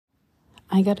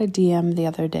I got a DM the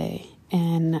other day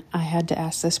and I had to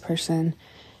ask this person,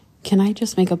 can I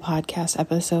just make a podcast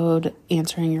episode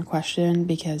answering your question?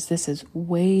 Because this is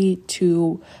way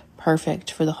too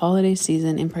perfect for the holiday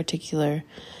season in particular,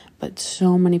 but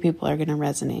so many people are going to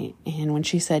resonate. And when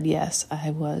she said yes,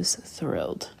 I was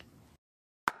thrilled.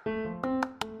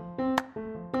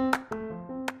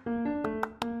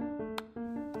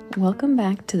 Welcome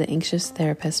back to the Anxious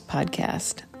Therapist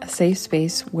Podcast, a safe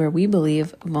space where we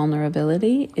believe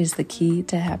vulnerability is the key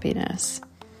to happiness.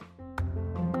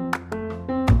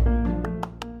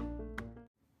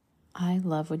 I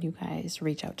love when you guys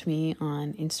reach out to me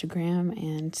on Instagram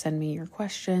and send me your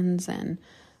questions and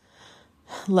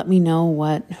let me know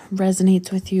what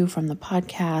resonates with you from the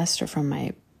podcast or from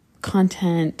my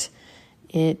content.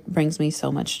 It brings me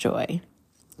so much joy.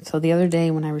 So the other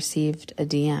day when I received a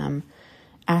DM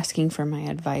asking for my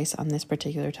advice on this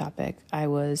particular topic, I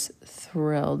was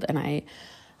thrilled, and I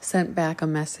sent back a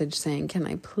message saying, can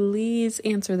I please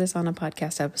answer this on a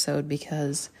podcast episode,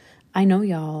 because I know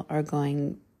y'all are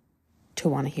going to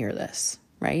want to hear this,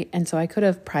 right? And so I could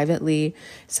have privately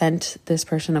sent this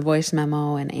person a voice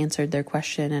memo and answered their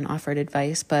question and offered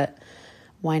advice, but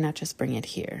why not just bring it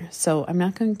here? So I'm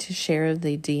not going to share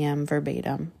the DM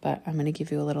verbatim, but I'm going to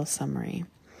give you a little summary.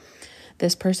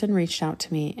 This person reached out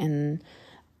to me and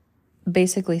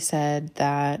basically said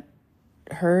that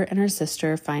her and her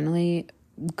sister finally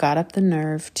got up the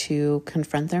nerve to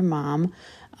confront their mom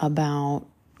about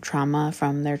trauma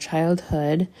from their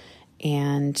childhood,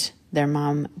 and their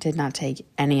mom did not take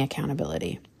any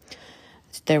accountability.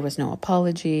 There was no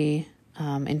apology.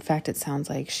 In fact, it sounds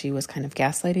like she was kind of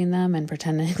gaslighting them and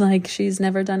pretending like she's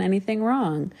never done anything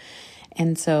wrong.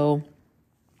 And so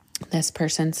this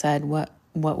person said, what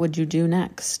would you do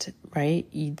next, right?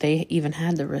 They even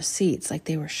had the receipts, like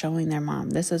they were showing their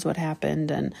mom, this is what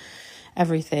happened and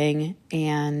everything.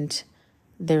 And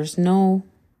there's no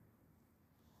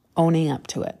owning up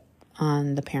to it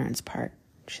on the parents' part.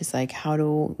 She's like, how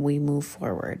do we move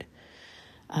forward?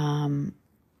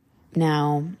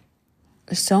 Now,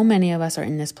 so many of us are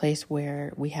in this place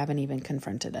where we haven't even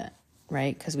confronted it,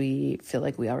 right? Because we feel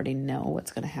like we already know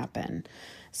what's going to happen.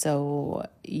 So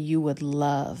you would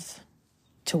love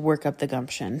to work up the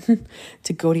gumption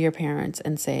to go to your parents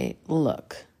and say,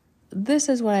 look, this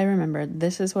is what I remember.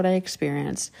 This is what I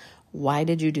experienced. Why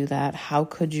did you do that? How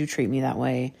could you treat me that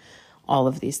way? All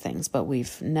of these things, but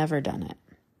we've never done it.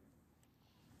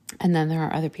 And then there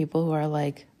are other people who are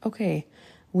like, okay,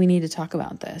 we need to talk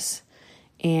about this.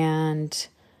 And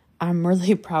I'm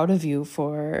really proud of you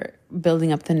for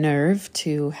building up the nerve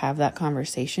to have that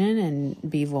conversation and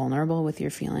be vulnerable with your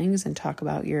feelings and talk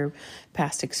about your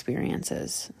past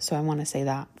experiences. So I want to say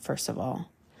that, first of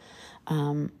all.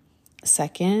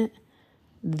 Second,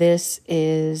 this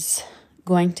is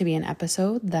going to be an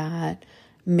episode that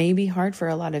may be hard for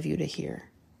a lot of you to hear.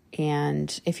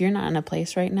 And if you're not in a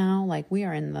place right now, like we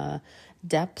are in the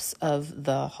depths of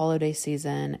the holiday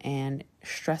season and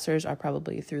stressors are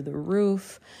probably through the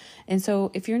roof. And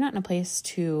so if you're not in a place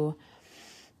to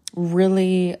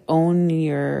really own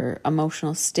your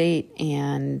emotional state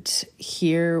and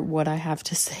hear what I have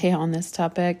to say on this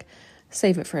topic,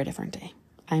 save it for a different day.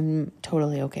 I'm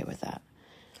totally okay with that.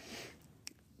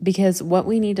 Because what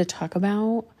we need to talk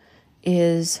about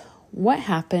is what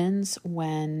happens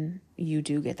when you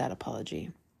do get that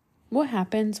apology. What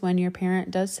happens when your parent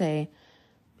does say,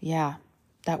 yeah,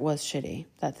 that was shitty,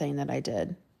 that thing that I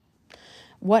did.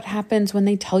 What happens when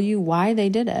they tell you why they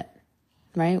did it,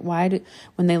 right?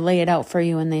 When they lay it out for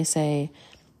you and they say,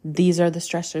 these are the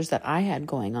stressors that I had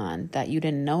going on that you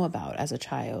didn't know about as a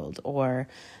child, or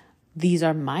these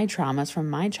are my traumas from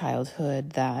my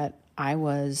childhood that I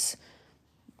was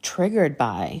triggered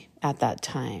by at that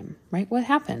time, right? What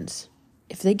happens?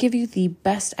 If they give you the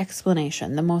best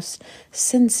explanation, the most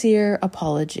sincere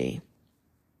apology,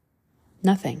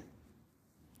 nothing.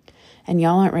 And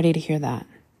y'all aren't ready to hear that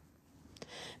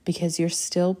because you're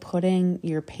still putting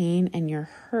your pain and your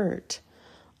hurt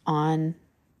on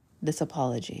this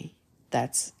apology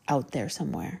that's out there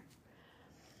somewhere.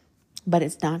 But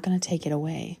it's not going to take it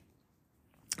away.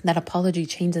 That apology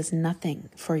changes nothing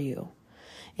for you.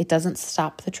 It doesn't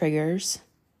stop the triggers.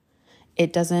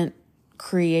 It doesn't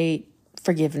create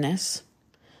forgiveness.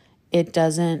 It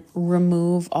doesn't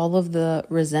remove all of the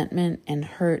resentment and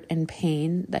hurt and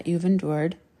pain that you've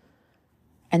endured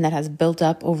and that has built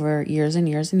up over years and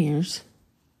years and years.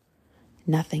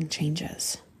 Nothing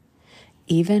changes.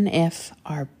 Even if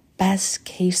our best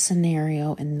case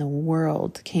scenario in the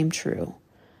world came true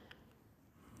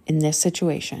in this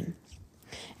situation,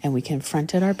 and we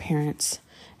confronted our parents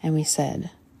and we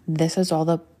said, this is all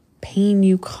the pain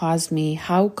you caused me.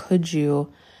 How could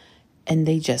you and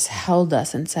they just held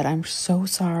us and said, I'm so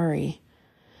sorry.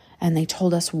 And they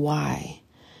told us why.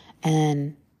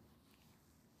 And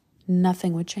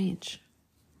nothing would change.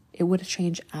 It would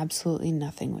change absolutely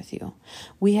nothing with you.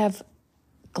 We have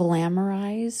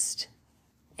glamorized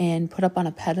and put up on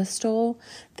a pedestal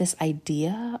this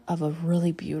idea of a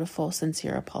really beautiful,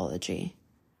 sincere apology.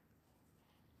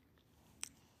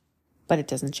 But it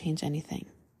doesn't change anything.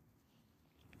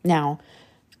 Now,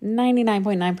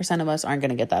 99.9% of us aren't going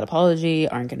to get that apology,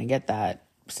 aren't going to get that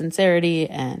sincerity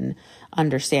and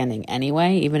understanding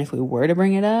anyway, even if we were to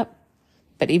bring it up.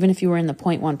 But even if you were in the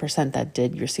 0.1% that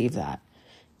did receive that,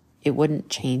 it wouldn't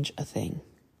change a thing.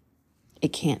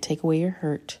 It can't take away your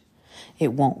hurt.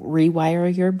 It won't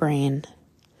rewire your brain.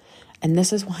 And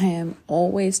this is why I'm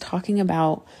always talking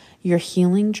about your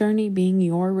healing journey being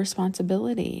your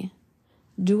responsibility.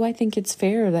 Do I think it's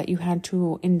fair that you had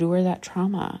to endure that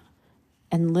trauma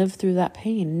and live through that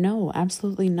pain? No,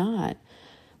 absolutely not.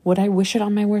 Would I wish it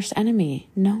on my worst enemy?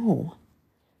 No.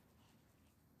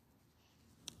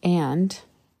 And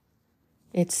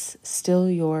it's still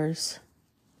yours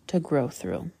to grow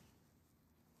through.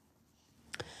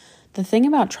 The thing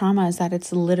about trauma is that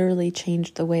it's literally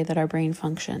changed the way that our brain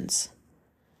functions.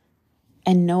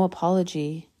 And no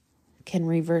apology can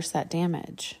reverse that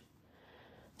damage.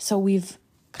 So we've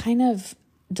kind of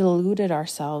deluded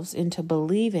ourselves into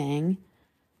believing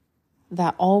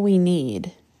that all we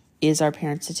need is our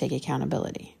parents to take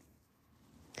accountability.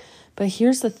 But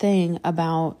here's the thing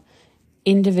about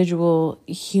individual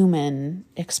human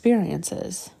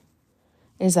experiences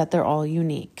is that they're all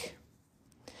unique.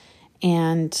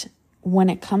 And when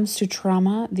it comes to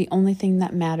trauma, the only thing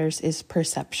that matters is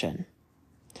perception.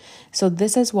 So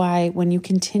this is why when you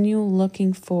continue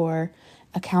looking for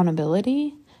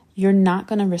accountability, you're not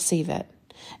going to receive it.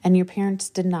 And your parents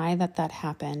deny that that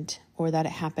happened, or that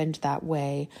it happened that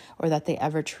way, or that they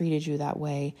ever treated you that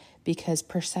way, because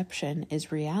perception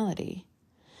is reality.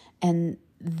 And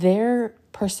their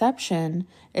perception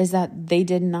is that they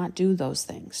did not do those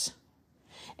things.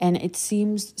 And it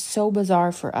seems so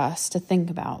bizarre for us to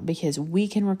think about, because we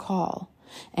can recall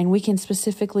and we can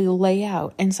specifically lay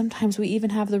out. And sometimes we even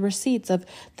have the receipts of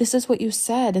this is what you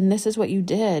said and this is what you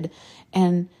did.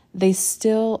 And they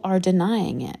still are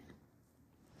denying it.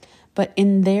 But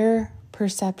in their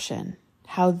perception,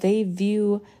 how they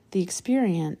view the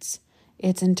experience,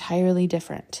 it's entirely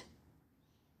different.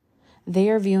 They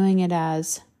are viewing it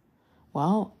as,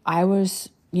 well, I was,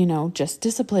 just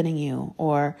disciplining you,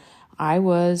 or I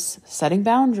was setting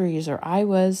boundaries, or I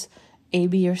was A,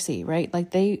 B, or C, right?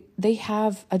 Like they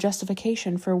have a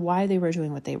justification for why they were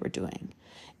doing what they were doing,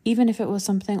 even if it was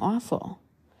something awful.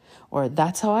 Or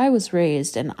that's how I was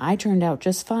raised and I turned out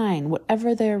just fine.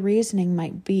 Whatever their reasoning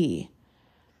might be,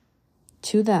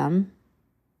 to them,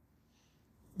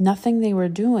 nothing they were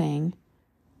doing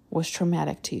was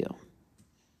traumatic to you.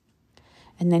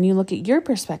 And then you look at your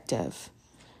perspective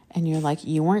and you're like,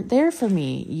 you weren't there for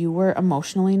me. You were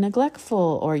emotionally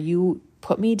neglectful, or you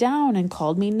put me down and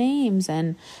called me names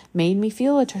and made me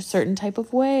feel a certain type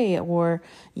of way, or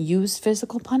used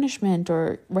physical punishment,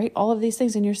 or right, all of these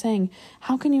things. And you're saying,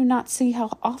 how can you not see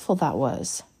how awful that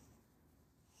was?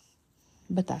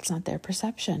 But that's not their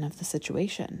perception of the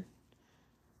situation.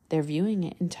 They're viewing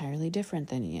it entirely different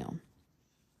than you.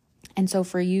 And so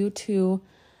for you to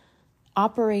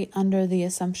operate under the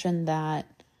assumption that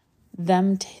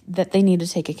that they need to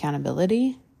take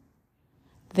accountability,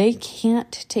 they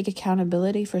can't take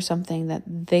accountability for something that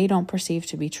they don't perceive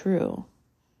to be true.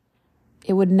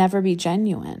 It would never be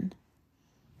genuine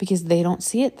because they don't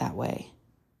see it that way.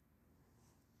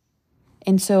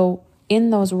 And so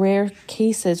in those rare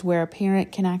cases where a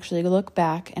parent can actually look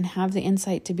back and have the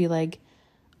insight to be like,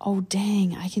 oh,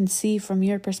 dang, I can see from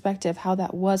your perspective how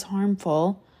that was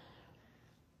harmful.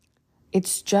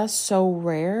 It's just so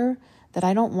rare that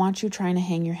I don't want you trying to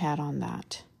hang your hat on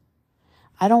that.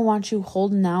 I don't want you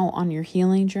holding out on your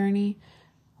healing journey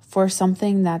for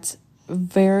something that's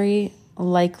very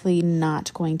likely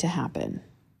not going to happen.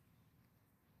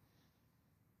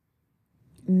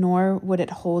 Nor would it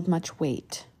hold much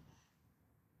weight.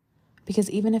 Because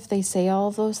even if they say all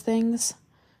of those things,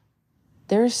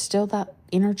 there's still that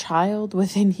inner child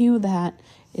within you that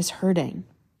is hurting,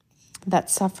 that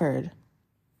suffered,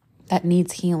 that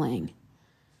needs healing.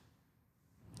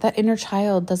 That inner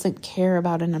child doesn't care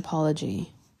about an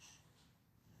apology.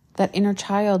 That inner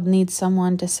child needs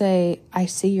someone to say, I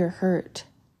see you're hurt.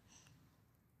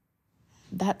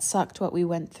 That sucked what we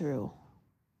went through.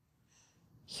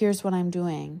 Here's what I'm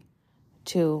doing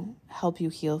to help you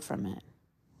heal from it,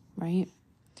 right?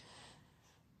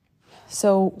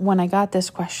 So when I got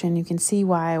this question, you can see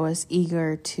why I was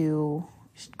eager to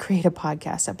create a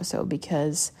podcast episode,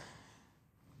 because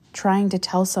trying to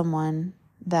tell someone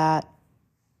that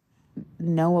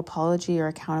no apology or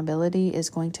accountability is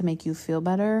going to make you feel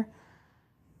better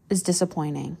is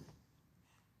disappointing.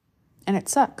 And it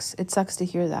sucks. It sucks to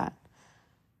hear that.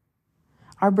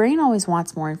 Our brain always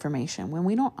wants more information. When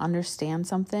we don't understand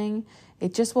something,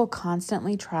 it just will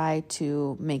constantly try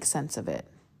to make sense of it.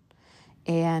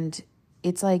 And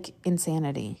it's like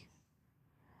insanity.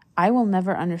 I will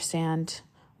never understand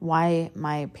why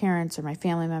my parents or my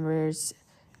family members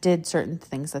did certain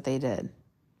things that they did.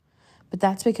 But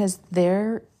that's because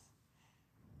their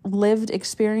lived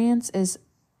experience is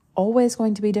always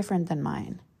going to be different than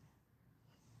mine.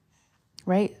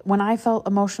 Right? When I felt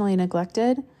emotionally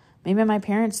neglected, maybe my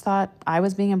parents thought I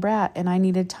was being a brat and I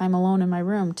needed time alone in my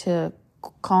room to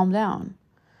calm down.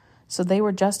 So they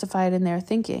were justified in their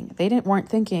thinking. They weren't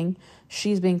thinking,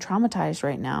 she's being traumatized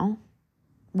right now.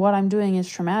 What I'm doing is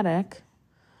traumatic.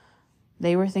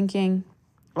 They were thinking,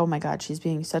 oh my God, she's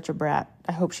being such a brat.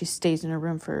 I hope she stays in her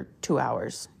room for 2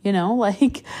 hours.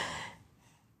 Like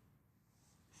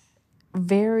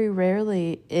very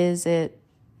rarely is it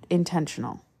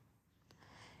intentional.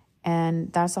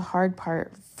 And that's a hard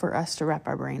part for us to wrap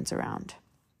our brains around.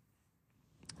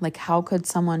 Like, how could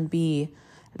someone be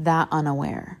that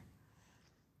unaware?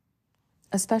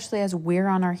 Especially as we're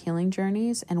on our healing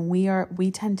journeys, and we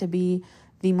tend to be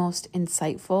the most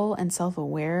insightful and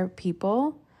self-aware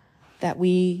people, that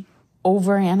we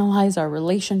overanalyze our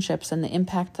relationships and the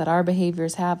impact that our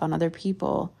behaviors have on other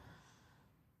people.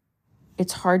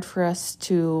 It's hard for us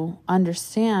to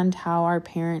understand how our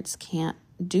parents can't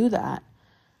do that.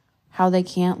 How they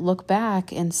can't look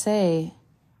back and say,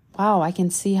 wow, I can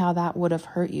see how that would have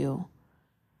hurt you.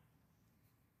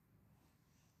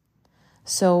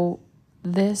 So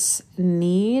this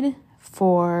need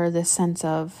for this sense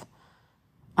of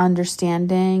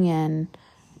understanding and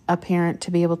a parent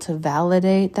to be able to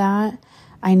validate that,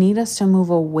 I need us to move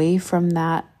away from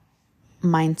that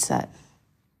mindset.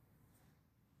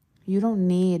 You don't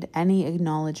need any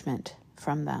acknowledgement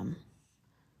from them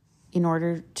in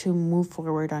order to move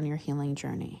forward on your healing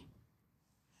journey.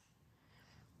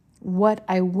 What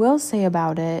I will say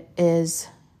about it is,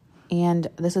 and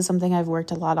this is something I've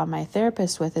worked a lot on my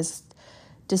therapist with, is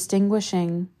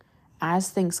distinguishing as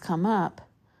things come up,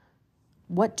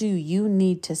 what do you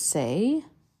need to say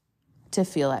to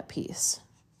feel at peace?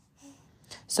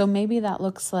 So maybe that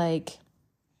looks like,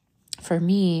 for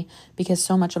me, because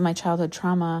so much of my childhood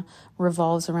trauma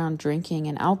revolves around drinking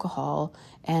and alcohol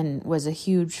and was a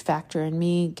huge factor in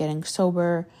me getting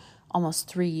sober almost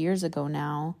 3 years ago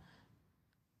now,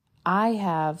 I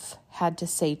have had to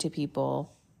say to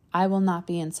people, I will not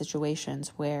be in situations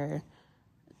where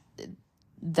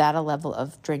that a level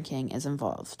of drinking is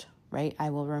involved, right? I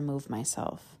will remove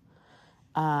myself.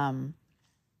 I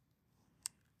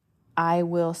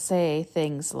will say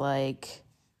things like,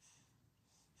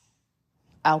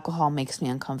 alcohol makes me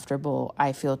uncomfortable,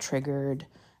 I feel triggered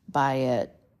by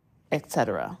it,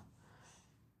 etc.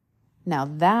 Now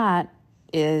that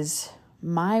is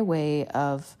my way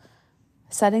of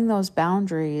setting those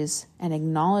boundaries and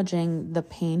acknowledging the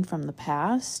pain from the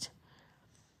past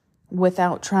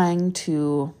without trying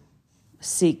to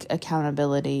seek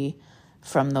accountability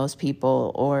from those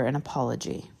people or an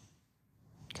apology.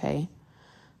 Okay?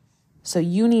 So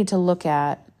you need to look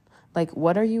at, like,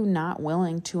 what are you not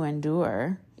willing to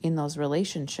endure in those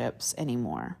relationships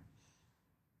anymore?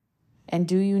 And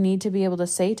do you need to be able to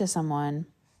say to someone,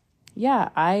 yeah,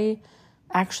 I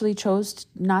actually chose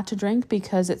not to drink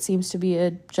because it seems to be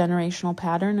a generational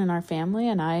pattern in our family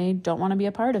and I don't want to be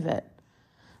a part of it.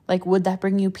 Like, would that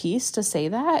bring you peace to say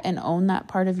that and own that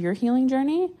part of your healing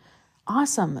journey?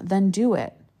 Awesome, then do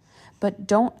it. But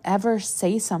don't ever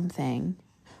say something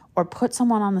or put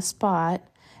someone on the spot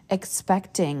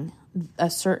expecting a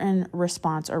certain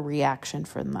response or reaction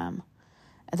from them.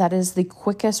 That is the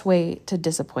quickest way to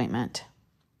disappointment.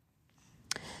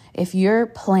 If you're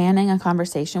planning a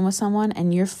conversation with someone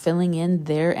and you're filling in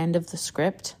their end of the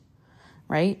script,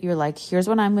 right? You're like, here's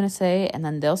what I'm going to say, and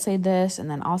then they'll say this, and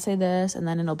then I'll say this, and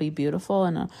then it'll be beautiful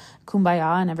and a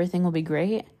kumbaya and everything will be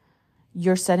great.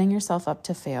 You're setting yourself up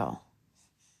to fail.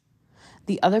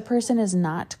 The other person is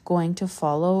not going to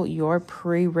follow your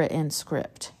pre-written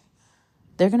script.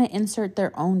 They're going to insert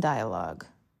their own dialogue,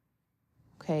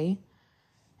 okay?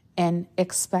 And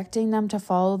expecting them to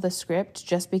follow the script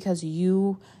just because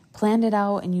you planned it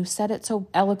out and you said it so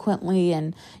eloquently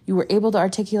and you were able to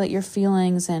articulate your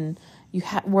feelings and you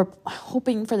were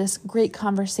hoping for this great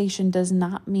conversation does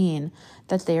not mean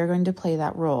that they are going to play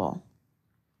that role.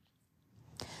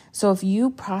 So if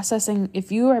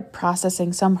you are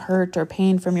processing some hurt or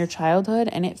pain from your childhood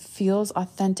and it feels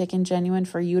authentic and genuine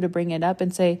for you to bring it up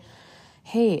and say,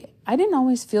 hey, I didn't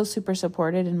always feel super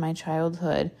supported in my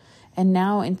childhood. And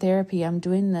now in therapy, I'm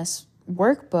doing this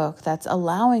workbook that's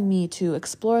allowing me to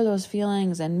explore those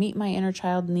feelings and meet my inner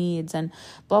child needs and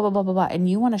blah, blah, blah, blah, blah. And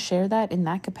you want to share that in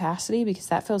that capacity because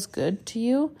that feels good to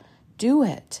you, do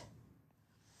it.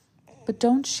 But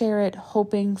don't share it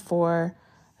hoping for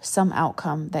some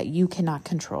outcome that you cannot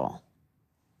control.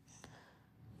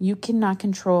 You cannot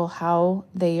control how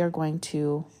they are going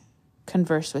to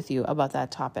converse with you about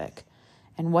that topic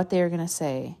and what they are going to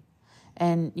say.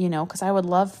 And, because I would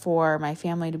love for my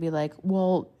family to be like,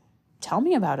 well, tell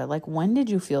me about it. Like, when did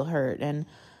you feel hurt? And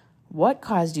what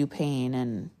caused you pain?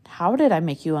 And how did I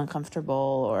make you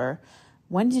uncomfortable? Or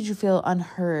when did you feel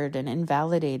unheard and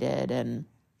invalidated? And,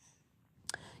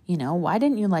 why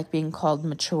didn't you like being called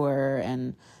mature?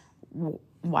 And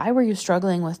why were you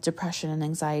struggling with depression and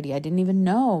anxiety? I didn't even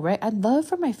know, right? I'd love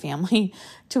for my family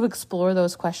to explore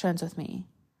those questions with me,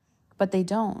 but they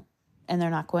don't, and they're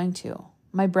not going to.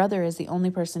 My brother is the only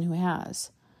person who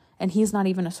has, and he's not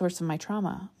even a source of my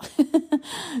trauma.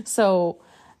 So,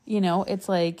 it's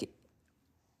like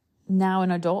now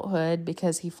in adulthood,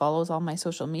 because he follows all my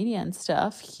social media and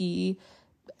stuff, he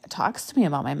talks to me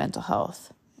about my mental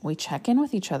health. We check in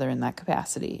with each other in that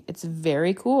capacity. It's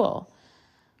very cool.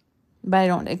 But I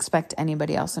don't expect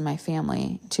anybody else in my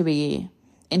family to be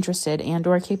interested and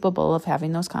or capable of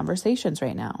having those conversations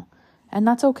right now. And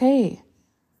that's okay.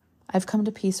 I've come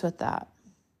to peace with that.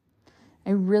 I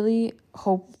really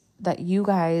hope that you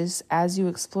guys, as you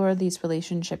explore these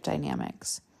relationship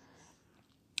dynamics,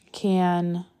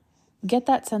 can get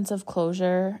that sense of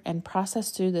closure and process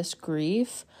through this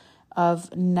grief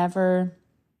of never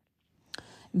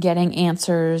getting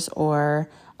answers or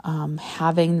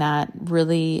having that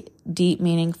really deep,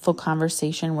 meaningful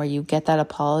conversation where you get that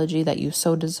apology that you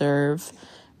so deserve,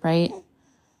 right?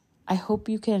 I hope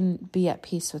you can be at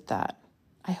peace with that.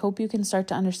 I hope you can start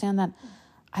to understand that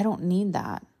I don't need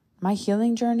that. My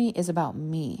healing journey is about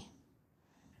me.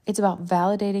 It's about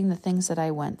validating the things that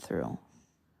I went through.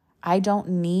 I don't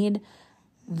need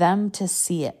them to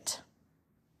see it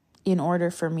in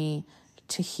order for me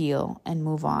to heal and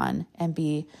move on and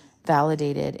be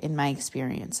validated in my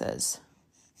experiences,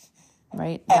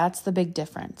 right? That's the big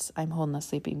difference. I'm holding a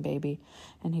sleeping baby,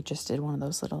 and he just did one of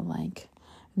those little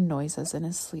noises in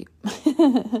his sleep.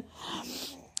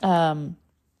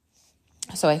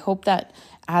 So I hope that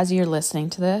as you're listening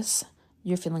to this,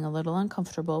 you're feeling a little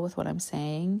uncomfortable with what I'm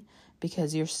saying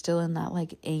because you're still in that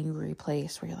angry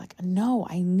place where you're like, no,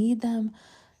 I need them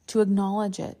to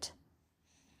acknowledge it.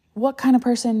 What kind of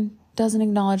person doesn't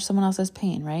acknowledge someone else's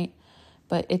pain, right?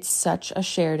 But it's such a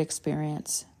shared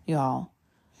experience, y'all.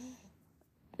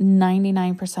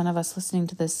 99% of us listening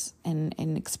to this and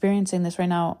experiencing this right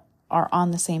now are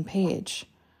on the same page,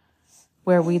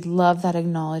 where we'd love that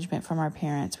acknowledgement from our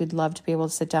parents. We'd love to be able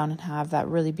to sit down and have that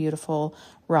really beautiful,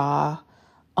 raw,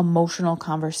 emotional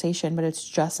conversation, but it's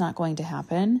just not going to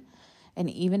happen. And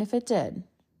even if it did,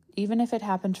 even if it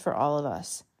happened for all of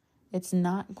us, it's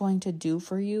not going to do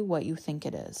for you what you think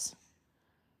it is.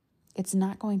 It's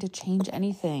not going to change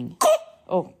anything.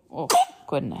 Oh,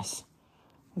 goodness.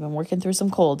 We've been working through some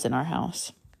colds in our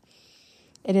house.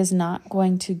 It is not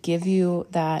going to give you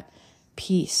that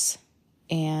peace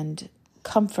and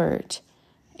comfort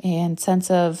and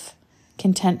sense of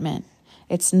contentment.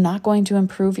 It's not going to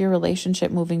improve your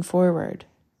relationship moving forward,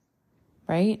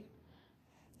 right?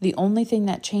 The only thing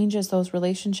that changes those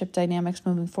relationship dynamics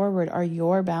moving forward are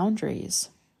your boundaries.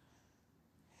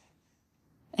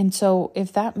 And so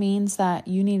if that means that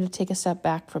you need to take a step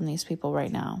back from these people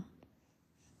right now,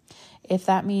 if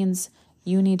that means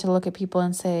you need to look at people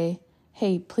and say,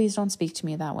 hey, please don't speak to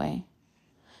me that way,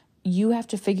 you have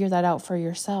to figure that out for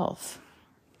yourself.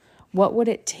 What would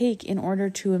it take in order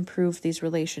to improve these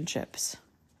relationships?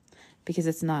 Because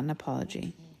it's not an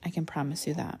apology. I can promise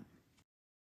you that.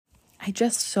 I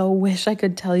just so wish I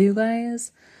could tell you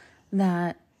guys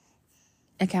that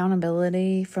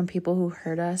accountability from people who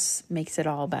hurt us makes it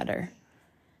all better.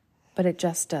 But it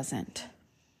just doesn't.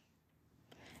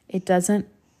 It doesn't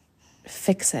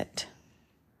fix it.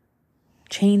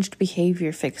 Changed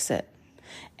behavior fix it.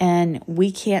 And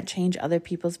we can't change other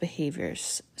people's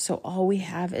behaviors. So all we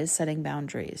have is setting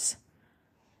boundaries.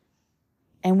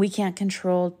 And we can't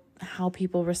control how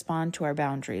people respond to our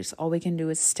boundaries. All we can do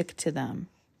is stick to them.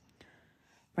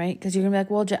 Right? Because you're going to be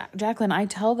like, well, Jacqueline, I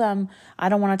tell them I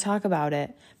don't want to talk about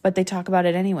it, but they talk about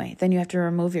it anyway. Then you have to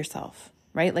remove yourself,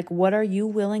 right? Like, what are you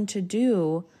willing to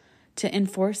do to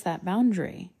enforce that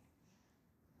boundary?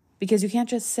 Because you can't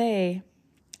just say,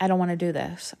 I don't want to do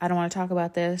this. I don't want to talk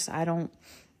about this. I don't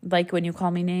like when you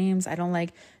call me names.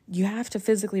 You have to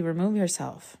physically remove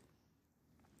yourself.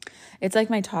 It's like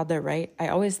my toddler, right? I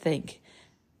always think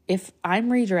if I'm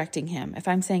redirecting him, if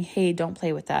I'm saying, hey, don't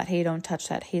play with that. Hey, don't touch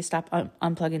that. Hey, stop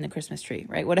unplugging the Christmas tree,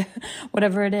 right?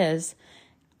 Whatever it is,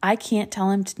 I can't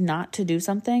tell him not to do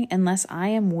something unless I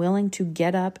am willing to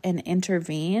get up and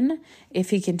intervene if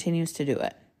he continues to do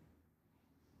it.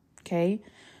 Okay?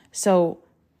 So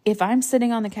if I'm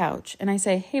sitting on the couch and I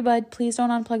say, hey, bud, please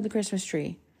don't unplug the Christmas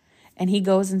tree, and he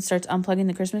goes and starts unplugging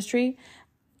the Christmas tree,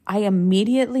 I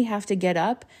immediately have to get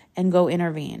up and go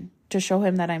intervene to show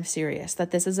him that I'm serious, that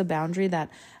this is a boundary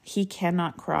that he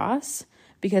cannot cross,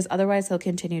 because otherwise he'll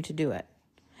continue to do it.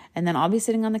 And then I'll be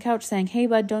sitting on the couch saying, hey,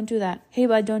 bud, don't do that. Hey,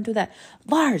 bud, don't do that.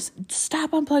 Lars,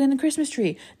 stop unplugging the Christmas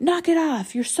tree. Knock it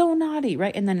off. You're so naughty,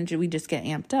 right? And then we just get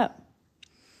amped up.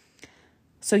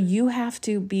 So you have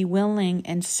to be willing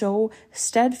and so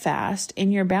steadfast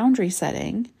in your boundary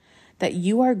setting that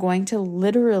you are going to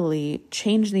literally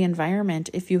change the environment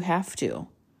if you have to.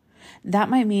 That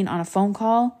might mean on a phone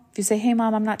call, if you say, hey,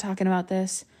 mom, I'm not talking about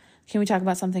this. Can we talk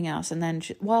about something else? And then,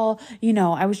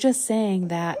 I was just saying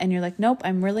that. And you're like, nope,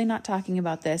 I'm really not talking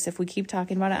about this. If we keep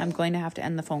talking about it, I'm going to have to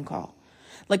end the phone call.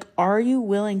 Like, are you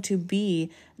willing to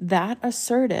be that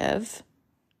assertive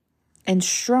and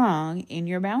strong in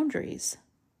your boundaries?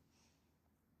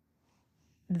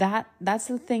 That's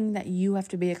the thing that you have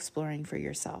to be exploring for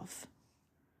yourself.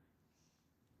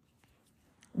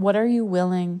 What are you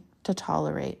willing to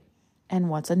tolerate? And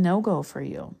what's a no-go for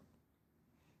you?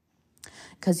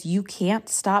 Because you can't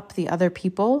stop the other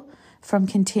people from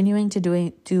continuing to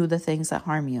do the things that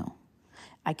harm you.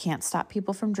 I can't stop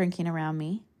people from drinking around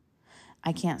me.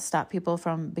 I can't stop people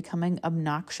from becoming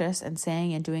obnoxious and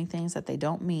saying and doing things that they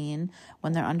don't mean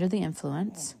when they're under the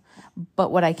influence.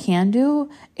 But what I can do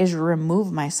is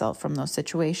remove myself from those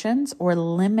situations or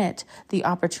limit the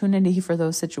opportunity for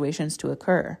those situations to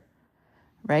occur.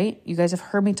 Right? You guys have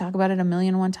heard me talk about it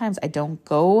 1,000,001 times. I don't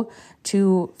go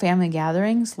to family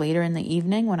gatherings later in the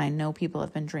evening when I know people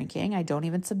have been drinking. I don't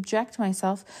even subject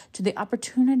myself to the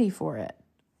opportunity for it.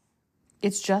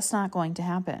 It's just not going to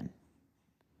happen.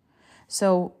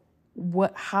 So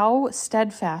how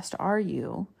steadfast are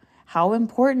you? How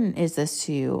important is this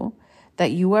to you that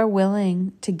you are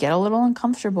willing to get a little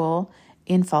uncomfortable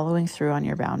in following through on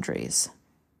your boundaries?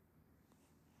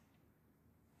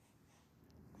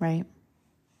 Right?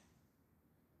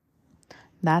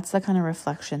 That's the kind of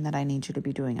reflection that I need you to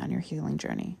be doing on your healing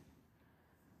journey.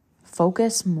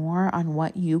 Focus more on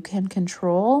what you can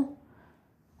control,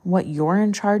 what you're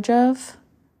in charge of,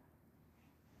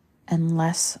 and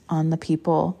less on the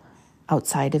people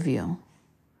outside of you.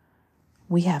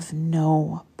 We have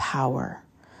no power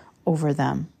over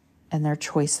them and their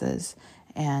choices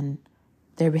and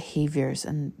their behaviors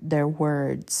and their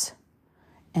words,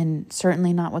 and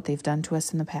certainly not what they've done to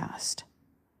us in the past.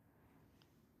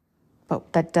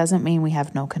 But that doesn't mean we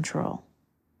have no control,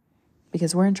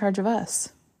 because we're in charge of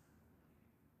us.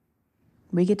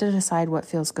 We get to decide what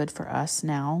feels good for us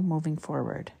now moving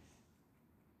forward.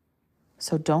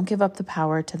 So don't give up the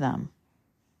power to them.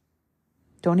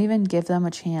 Don't even give them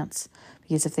a chance,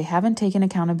 because if they haven't taken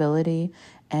accountability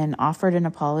and offered an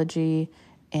apology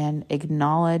and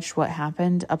acknowledged what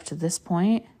happened up to this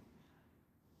point,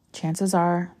 chances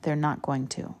are they're not going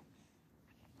to.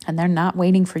 And they're not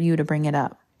waiting for you to bring it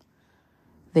up.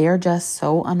 They are just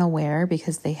so unaware,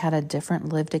 because they had a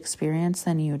different lived experience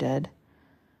than you did,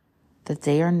 that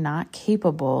they are not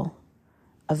capable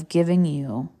of giving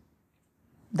you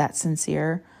that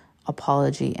sincere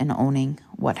apology and owning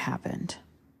what happened.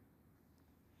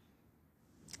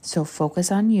 So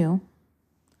focus on you.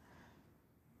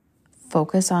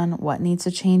 Focus on what needs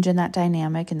to change in that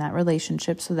dynamic, in that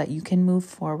relationship, so that you can move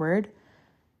forward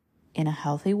in a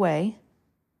healthy way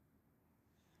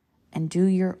and do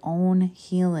your own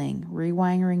healing,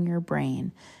 rewiring your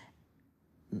brain,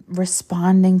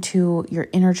 responding to your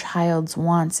inner child's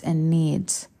wants and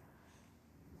needs,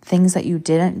 things that you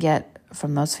didn't get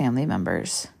from those family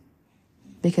members,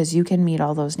 because you can meet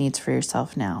all those needs for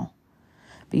yourself now.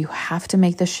 But you have to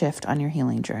make the shift on your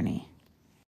healing journey.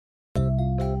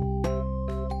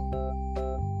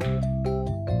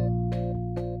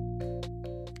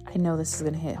 I know this is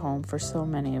going to hit home for so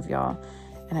many of y'all,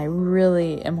 and I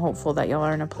really am hopeful that y'all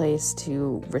are in a place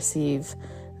to receive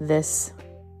this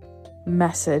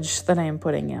message that I am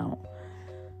putting out.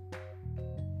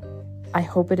 I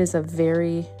hope it is a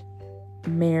very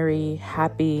merry,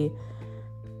 happy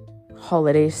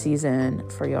holiday season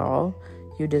for y'all.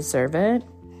 You deserve it,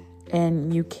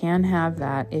 and you can have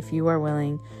that if you are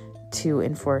willing to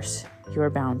enforce your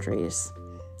boundaries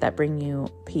that bring you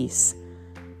peace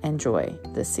and joy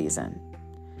this season.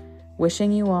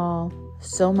 Wishing you all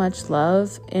so much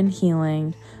love and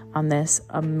healing on this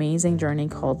amazing journey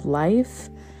called life.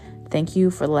 Thank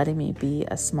you for letting me be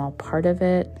a small part of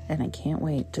it, and I can't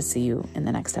wait to see you in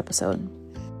the next episode.